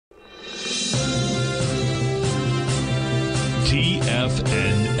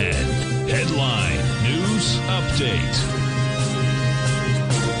TFNN. Headline News Update.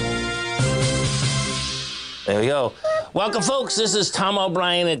 There we go. Welcome, folks. This is Tom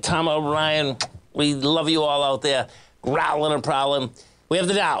O'Brien at Tom O'Brien. We love you all out there, growling and prowling. We have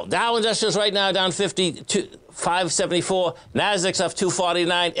the Dow. Dow Industrials right now down 574. Nasdaq's off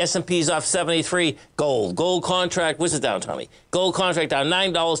 249. S&P's off 73. Gold contract. What's it down, Tommy? Gold contract down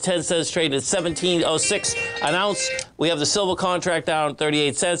 $9.10. Traded at 17.06 an ounce. We have the silver contract down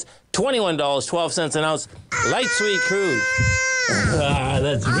 38 cents. $21.12 an ounce. Light sweet crude.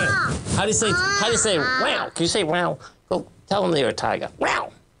 That's good. How do you say wow? Can you say wow? Go tell them you're a tiger.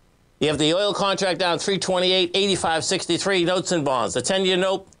 Wow. You have the oil contract down 328, 85.63 notes and bonds. The 10-year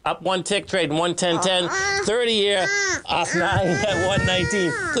note up one tick, trading 110.10. 30-year off 9 at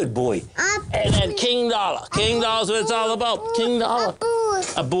 119. Good boy. And then King Dollar. King Dollar's what it's all about. King Dollar.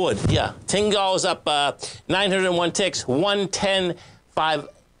 A board, yeah. King Dollar's up 901 ticks,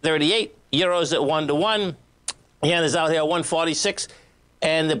 110.538. Euros at 1 to 1. Yen is out here 146.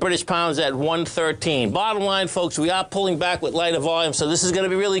 And the British pound's at 113. Bottom line, folks, we are pulling back with lighter volume, so this is going to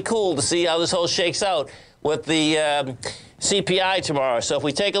be really cool to see how this whole shakes out with the CPI tomorrow. So if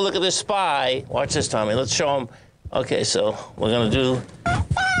we take a look at this SPY, watch this, Tommy. Let's show them. Okay, so we're going to do...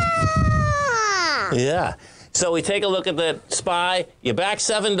 Yeah. So we take a look at the SPY. You're back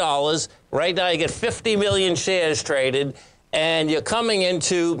 $7. Right now you get 50 million shares traded, and you're coming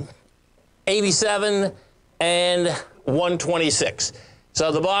into 87 and 126. So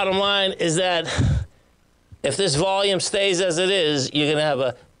the bottom line is that if this volume stays as it is, you're going to have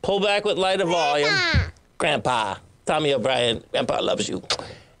a pullback with lighter volume. Grandpa, Tommy O'Brien, Grandpa loves you.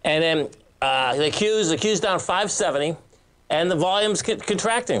 And then the Q's down 570, and the volume's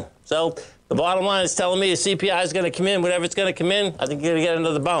contracting. So the bottom line is telling me the CPI is going to come in, whatever it's going to come in, I think you're going to get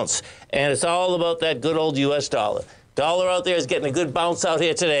another bounce. And it's all about that good old U.S. dollar. Dollar out there is getting a good bounce out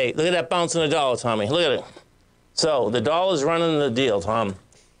here today. Look at that bounce in the dollar, Tommy. Look at it. So the dollar's running the deal, Tom.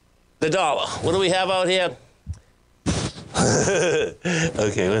 The dollar. What do we have out here?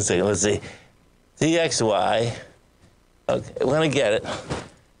 Okay, let's see. DXY. Okay, we're going to get it.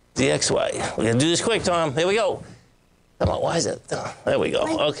 DXY. We're going to do this quick, Tom. Here we go. Come on, why is it? There we go.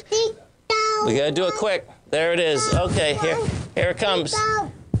 Okay. We got to do it quick. There it is. Okay, here it comes.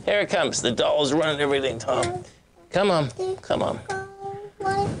 Here it comes. The dollar's running everything, Tom. Come on.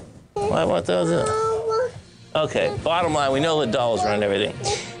 Why won't those do it? Okay, bottom line, we know the dollar's running everything.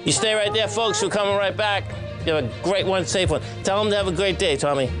 You stay right there, folks. We're coming right back. You have a great one, safe one. Tell them to have a great day,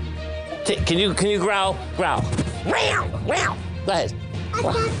 Tommy. Can you growl? Growl. Growl. Go ahead.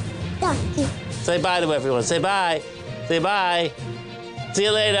 Say bye to everyone. Say bye. Say bye. See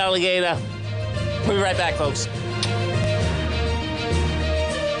you later, alligator. We'll be right back, folks.